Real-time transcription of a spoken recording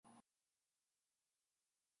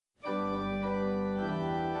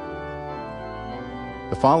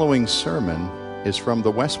The following sermon is from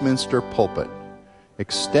the Westminster pulpit,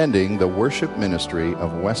 extending the worship ministry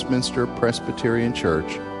of Westminster Presbyterian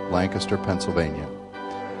Church, Lancaster, Pennsylvania.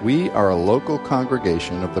 We are a local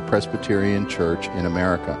congregation of the Presbyterian Church in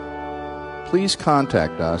America. Please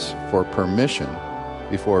contact us for permission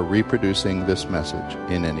before reproducing this message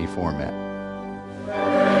in any format.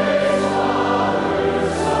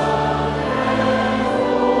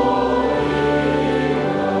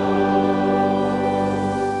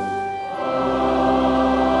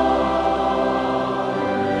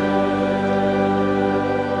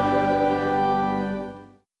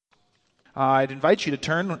 I'd invite you to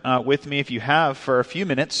turn with me, if you have, for a few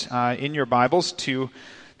minutes in your Bibles to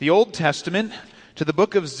the Old Testament, to the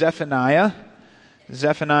book of Zephaniah,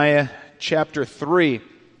 Zephaniah chapter 3.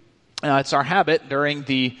 It's our habit during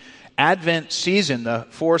the Advent season, the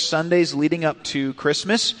 4 Sundays leading up to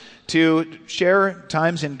Christmas, to share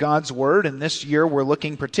times in God's Word. And this year we're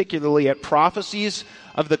looking particularly at prophecies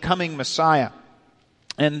of the coming Messiah.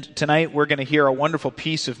 And tonight we're going to hear a wonderful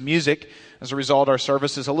piece of music. As a result, our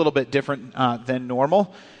service is a little bit different than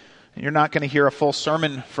normal. You're not going to hear a full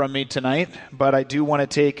sermon from me tonight, but I do want to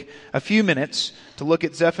take a few minutes to look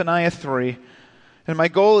at Zephaniah 3. And my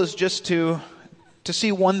goal is just to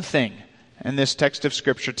see one thing in this text of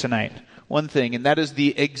Scripture tonight. One thing, and that is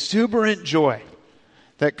the exuberant joy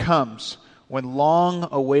that comes when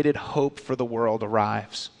long-awaited hope for the world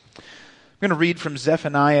arrives. I'm going to read from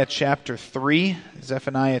Zephaniah chapter 3.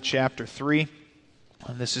 Zephaniah chapter 3.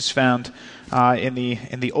 And this is found in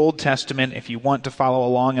the Old Testament. If you want to follow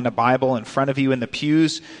along in a Bible in front of you in the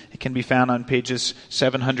pews, it can be found on pages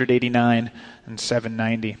 789 and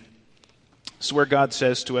 790. This is where God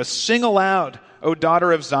says to us, "Sing aloud, O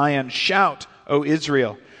daughter of Zion. Shout, O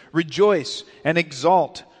Israel. Rejoice and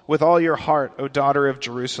exult with all your heart, O daughter of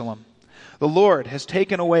Jerusalem. The Lord has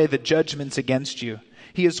taken away the judgments against you.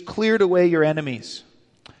 He has cleared away your enemies.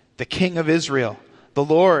 The King of Israel, the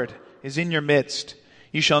Lord, is in your midst.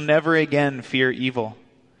 You shall never again fear evil.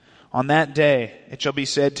 On that day it shall be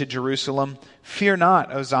said to Jerusalem, Fear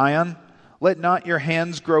not, O Zion. Let not your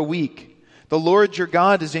hands grow weak. The Lord your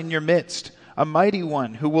God is in your midst, a mighty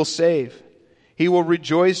one who will save. He will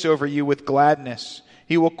rejoice over you with gladness.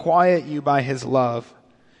 He will quiet you by his love.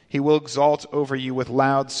 He will exalt over you with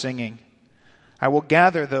loud singing. I will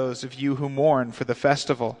gather those of you who mourn for the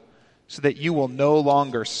festival, so that you will no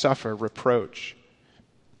longer suffer reproach.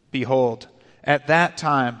 Behold, at that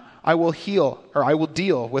time I will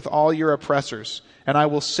deal with all your oppressors, and I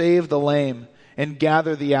will save the lame and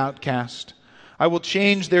gather the outcast. I will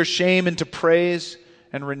change their shame into praise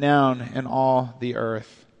and renown in all the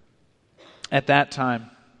earth. At that time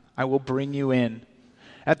I will bring you in,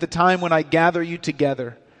 at the time when I gather you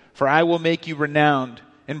together, for I will make you renowned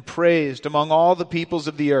and praised among all the peoples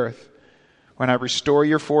of the earth, when I restore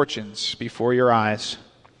your fortunes before your eyes,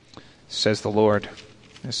 says the Lord."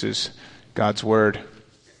 This is God's Word.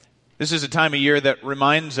 This is a time of year that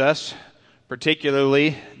reminds us,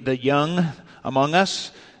 particularly the young among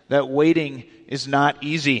us, that waiting is not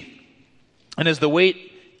easy. And as the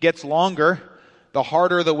wait gets longer, the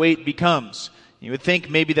harder the wait becomes. You would think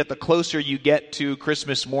maybe that the closer you get to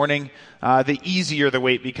Christmas morning, the easier the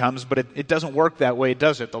wait becomes, but it doesn't work that way,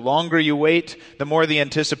 does it? The longer you wait, the more the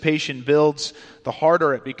anticipation builds, the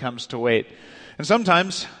harder it becomes to wait. And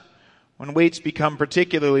sometimes, when waits become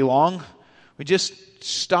particularly long, we just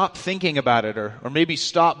stop thinking about it, or maybe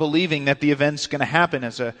stop believing that the event's going to happen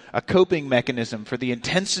as a coping mechanism for the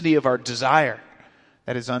intensity of our desire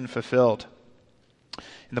that is unfulfilled.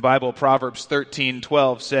 In the Bible, Proverbs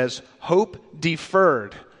 13:12 says, "Hope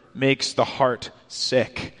deferred makes the heart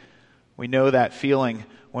sick." We know that feeling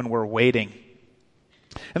when we're waiting.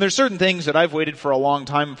 And there's certain things that I've waited for a long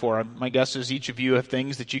time for. My guess is each of you have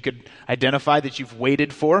things that you could identify that you've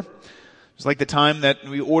waited for. It's like the time that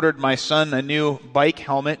we ordered my son a new bike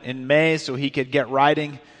helmet in May so he could get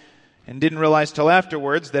riding, and didn't realize till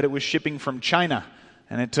afterwards that it was shipping from China.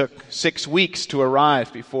 And it took 6 weeks to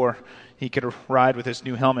arrive before he could ride with his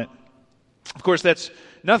new helmet. Of course, that's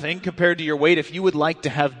nothing compared to your wait if you would like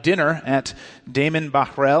to have dinner at Damon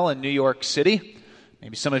Bahrel in New York City.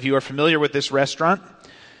 Maybe some of you are familiar with this restaurant.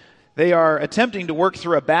 They are attempting to work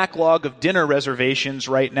through a backlog of dinner reservations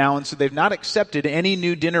right now, and so they've not accepted any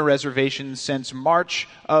new dinner reservations since March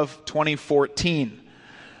of 2014.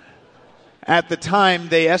 At the time,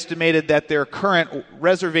 they estimated that their current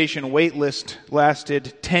reservation wait list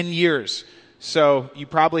lasted 10 years. So you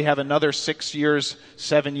probably have another 6 years,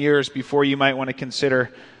 7 years before you might want to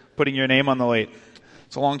consider putting your name on the wait.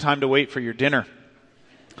 It's a long time to wait for your dinner.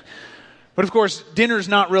 But of course, dinner's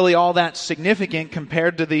not really all that significant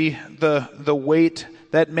compared to the wait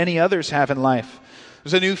that many others have in life.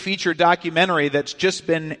 There's a new feature documentary that's just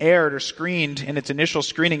been aired or screened in its initial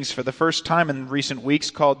screenings for the first time in recent weeks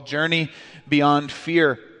called Journey Beyond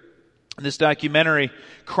Fear. This documentary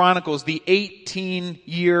chronicles the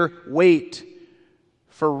 18-year wait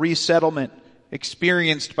for resettlement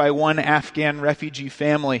experienced by one Afghan refugee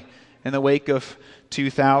family in the wake of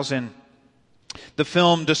 2000. The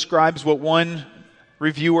film describes what one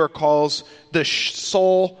reviewer calls the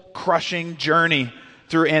soul-crushing journey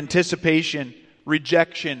through anticipation,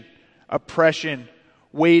 rejection, oppression,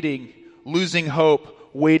 waiting, losing hope,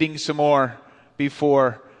 waiting some more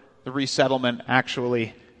before the resettlement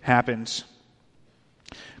actually happens.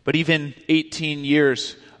 But even 18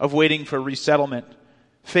 years of waiting for resettlement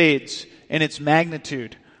fades in its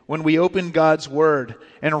magnitude when we open God's Word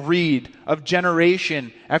and read of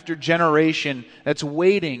generation after generation that's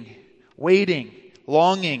waiting,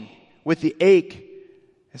 longing with the ache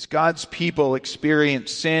as God's people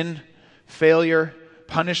experience sin, failure,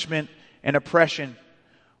 punishment, and oppression,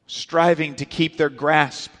 striving to keep their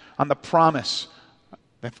grasp on the promise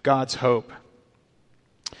of God's hope.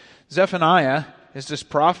 Zephaniah is this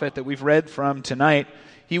prophet that we've read from tonight.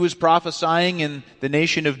 He was prophesying in the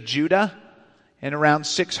nation of Judah in around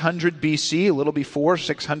 600 BC, a little before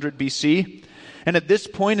 600 BC. And at this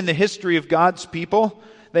point in the history of God's people,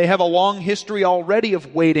 they have a long history already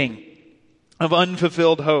of waiting, of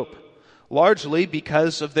unfulfilled hope, largely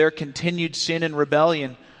because of their continued sin and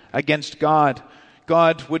rebellion against God.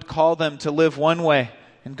 God would call them to live one way,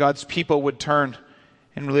 and God's people would turn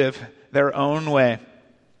and live their own way.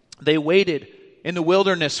 They waited in the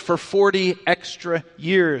wilderness for 40 extra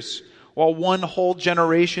years while one whole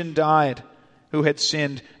generation died who had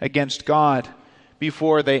sinned against God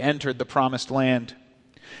before they entered the promised land.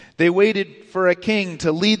 They waited for a king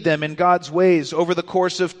to lead them in God's ways over the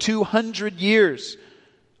course of 200 years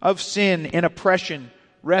of sin and oppression,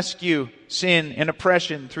 rescue sin and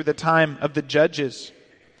oppression through the time of the judges.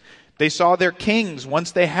 They saw their kings,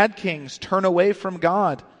 once they had kings, turn away from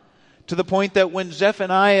God, to the point that when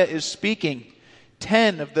Zephaniah is speaking,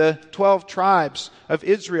 10 of the 12 tribes of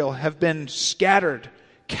Israel have been scattered,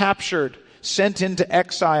 captured, sent into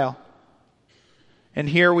exile. And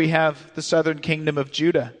here we have the southern kingdom of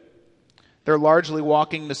Judah. They're largely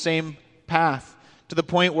walking the same path, to the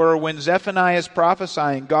point where when Zephaniah is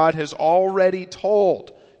prophesying, God has already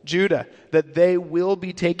told Judah that they will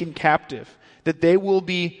be taken captive, that they will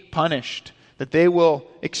be punished, that they will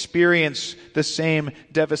experience the same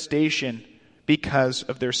devastation because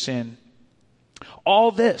of their sin.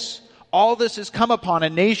 All this has come upon a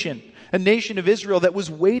nation of Israel that was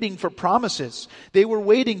waiting for promises. They were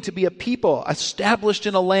waiting to be a people established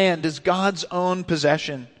in a land as God's own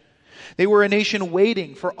possession. They were a nation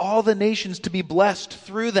waiting for all the nations to be blessed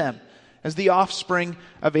through them as the offspring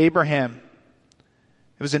of Abraham.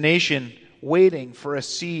 It was a nation waiting for a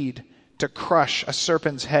seed to crush a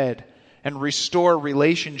serpent's head and restore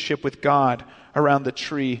relationship with God around the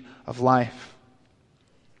tree of life.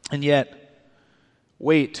 And yet,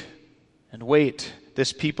 wait and wait,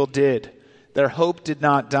 this people did. Their hope did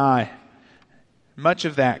not die. Much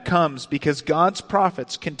of that comes because God's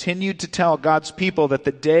prophets continued to tell God's people that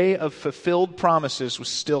the day of fulfilled promises was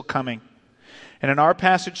still coming. And in our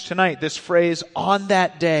passage tonight, this phrase, on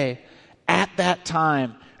that day, at that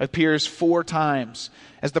time, appears 4 times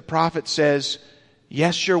as the prophet says,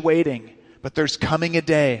 yes, you're waiting, but there's coming a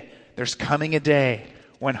day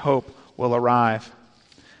when hope will arrive.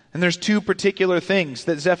 And there's 2 particular things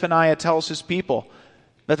that Zephaniah tells his people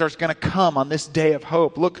that are going to come on this day of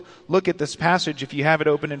hope. Look at this passage if you have it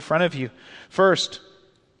open in front of you. First,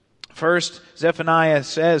 Zephaniah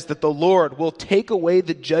says that the Lord will take away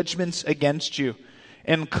the judgments against you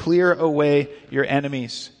and clear away your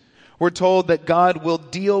enemies. We're told that God will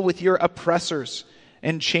deal with your oppressors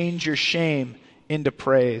and change your shame into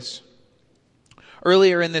praise.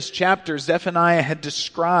 Earlier in this chapter, Zephaniah had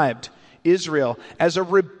described Israel as a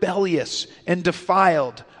rebellious and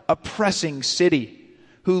defiled, oppressing city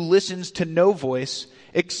who listens to no voice,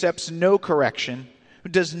 accepts no correction, who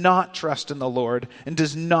does not trust in the Lord, and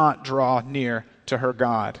does not draw near to her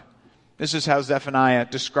God. This is how Zephaniah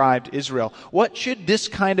described Israel. What should this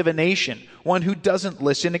kind of a nation, one who doesn't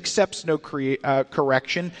listen, accepts no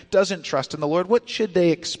correction, doesn't trust in the Lord, what should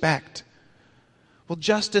they expect? Well,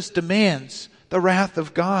 justice demands the wrath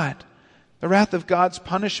of God, the wrath of God's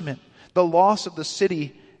punishment, the loss of the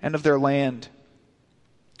city and of their land.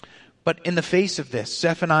 But in the face of this,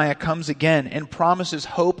 Zephaniah comes again and promises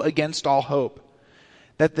hope against all hope,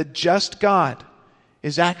 that the just God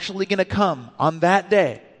is actually going to come on that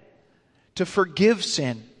day to forgive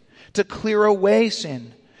sin, to clear away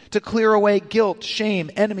sin, to clear away guilt, shame,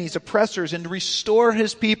 enemies, oppressors, and restore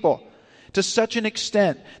his people to such an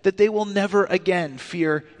extent that they will never again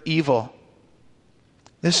fear evil.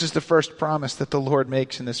 This is the first promise that the Lord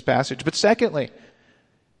makes in this passage. But secondly,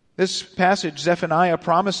 this passage, Zephaniah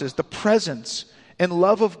promises the presence and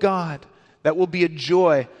love of God that will be a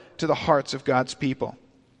joy to the hearts of God's people.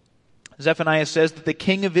 Zephaniah says that the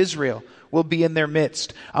King of Israel will be in their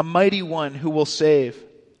midst, a mighty one who will save.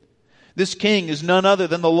 This king is none other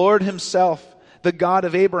than the Lord himself, the God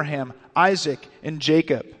of Abraham, Isaac, and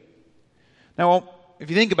Jacob. Now, if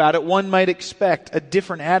you think about it, one might expect a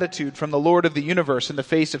different attitude from the Lord of the universe in the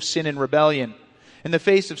face of sin and rebellion. In the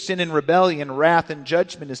face of sin and rebellion, wrath and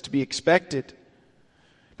judgment is to be expected.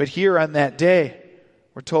 But here on that day,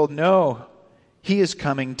 we're told, no, he is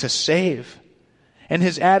coming to save. And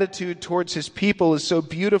his attitude towards his people is so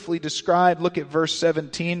beautifully described. Look at verse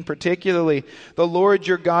 17 particularly. The Lord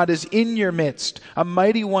your God is in your midst, a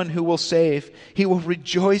mighty one who will save. He will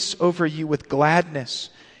rejoice over you with gladness.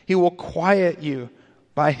 He will quiet you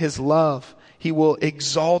by his love. He will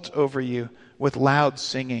exalt over you with loud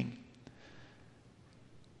singing.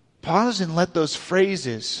 Pause and let those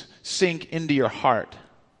phrases sink into your heart.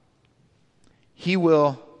 He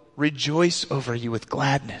will rejoice over you with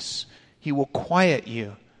gladness. He will quiet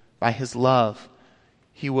you by his love.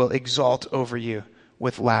 He will exalt over you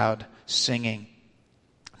with loud singing.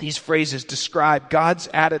 These phrases describe God's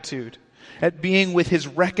attitude at being with his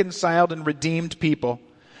reconciled and redeemed people,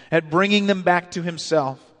 at bringing them back to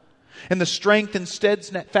himself. And the strength and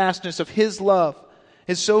steadfastness of his love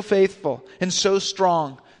is so faithful and so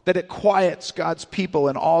strong that it quiets God's people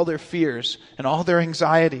in all their fears and all their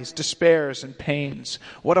anxieties, despairs, and pains.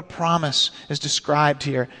 What a promise is described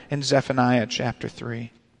here in Zephaniah chapter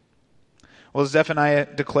 3. Well, Zephaniah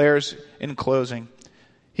declares in closing,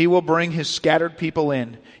 he will bring his scattered people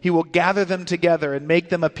in. He will gather them together and make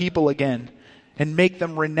them a people again, and make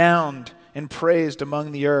them renowned and praised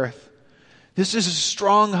among the earth. This is a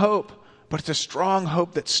strong hope, but it's a strong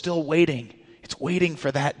hope that's still waiting. It's waiting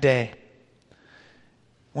for that day.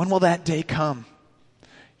 When will that day come?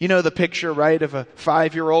 You know the picture, right, of a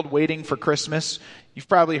 5-year-old waiting for Christmas? You've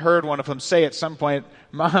probably heard one of them say at some point,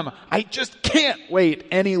 Mom, I just can't wait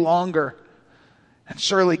any longer. And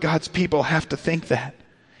surely God's people have to think that.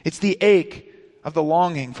 It's the ache of the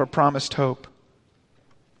longing for promised hope.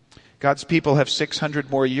 God's people have 600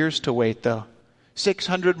 more years to wait, though.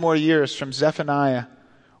 600 more years from Zephaniah,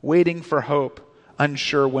 waiting for hope,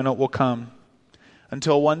 unsure when it will come.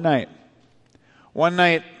 Until one night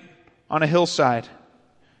on a hillside,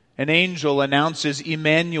 an angel announces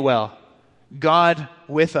Emmanuel, God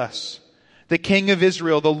with us. The King of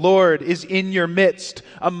Israel, the Lord, is in your midst,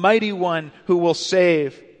 a mighty one who will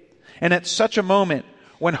save. And at such a moment,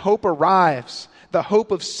 when hope arrives, the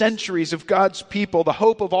hope of centuries of God's people, the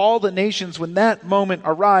hope of all the nations, when that moment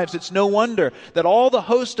arrives, it's no wonder that all the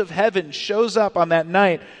host of heaven shows up on that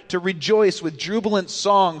night to rejoice with jubilant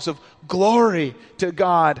songs of glory to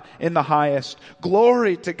God in the highest,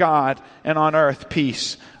 glory to God, and on earth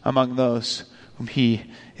peace among those whom he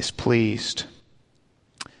is pleased.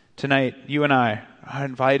 Tonight, you and I are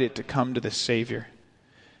invited to come to this Savior.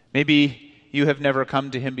 Maybe you have never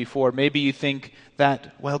come to him before. Maybe you think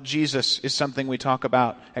that, well, Jesus is something we talk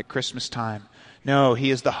about at Christmas time. No,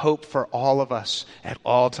 he is the hope for all of us at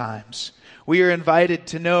all times. We are invited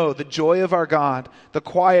to know the joy of our God, the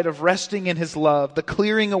quiet of resting in his love, the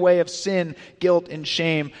clearing away of sin, guilt, and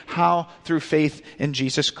shame. How? Through faith in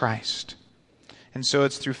Jesus Christ. And so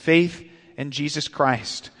it's through faith in Jesus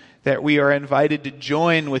Christ that we are invited to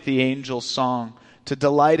join with the angel's song, to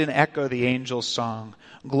delight and echo the angel's song.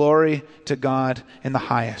 Glory to God in the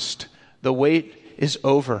highest. The wait is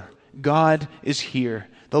over. God is here.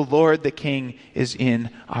 The Lord, the King, is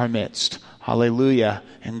in our midst. Hallelujah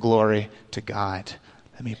and glory to God.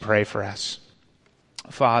 Let me pray for us.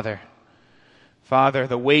 Father,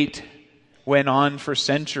 the wait went on for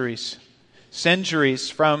centuries.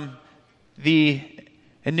 Centuries from the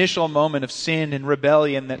initial moment of sin and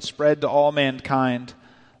rebellion that spread to all mankind,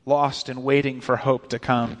 lost and waiting for hope to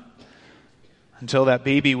come. Until that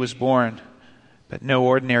baby was born, but no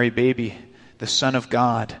ordinary baby, the Son of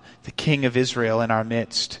God, the King of Israel in our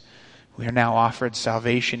midst. We are now offered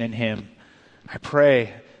salvation in him. I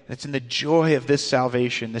pray that it's in the joy of this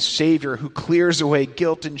salvation, the Savior who clears away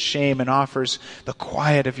guilt and shame and offers the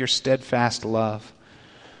quiet of your steadfast love.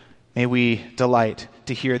 May we delight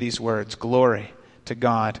to hear these words, glory to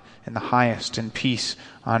God in the highest and peace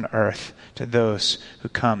on earth to those who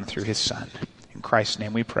come through his Son. In Christ's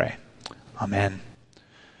name we pray. Amen.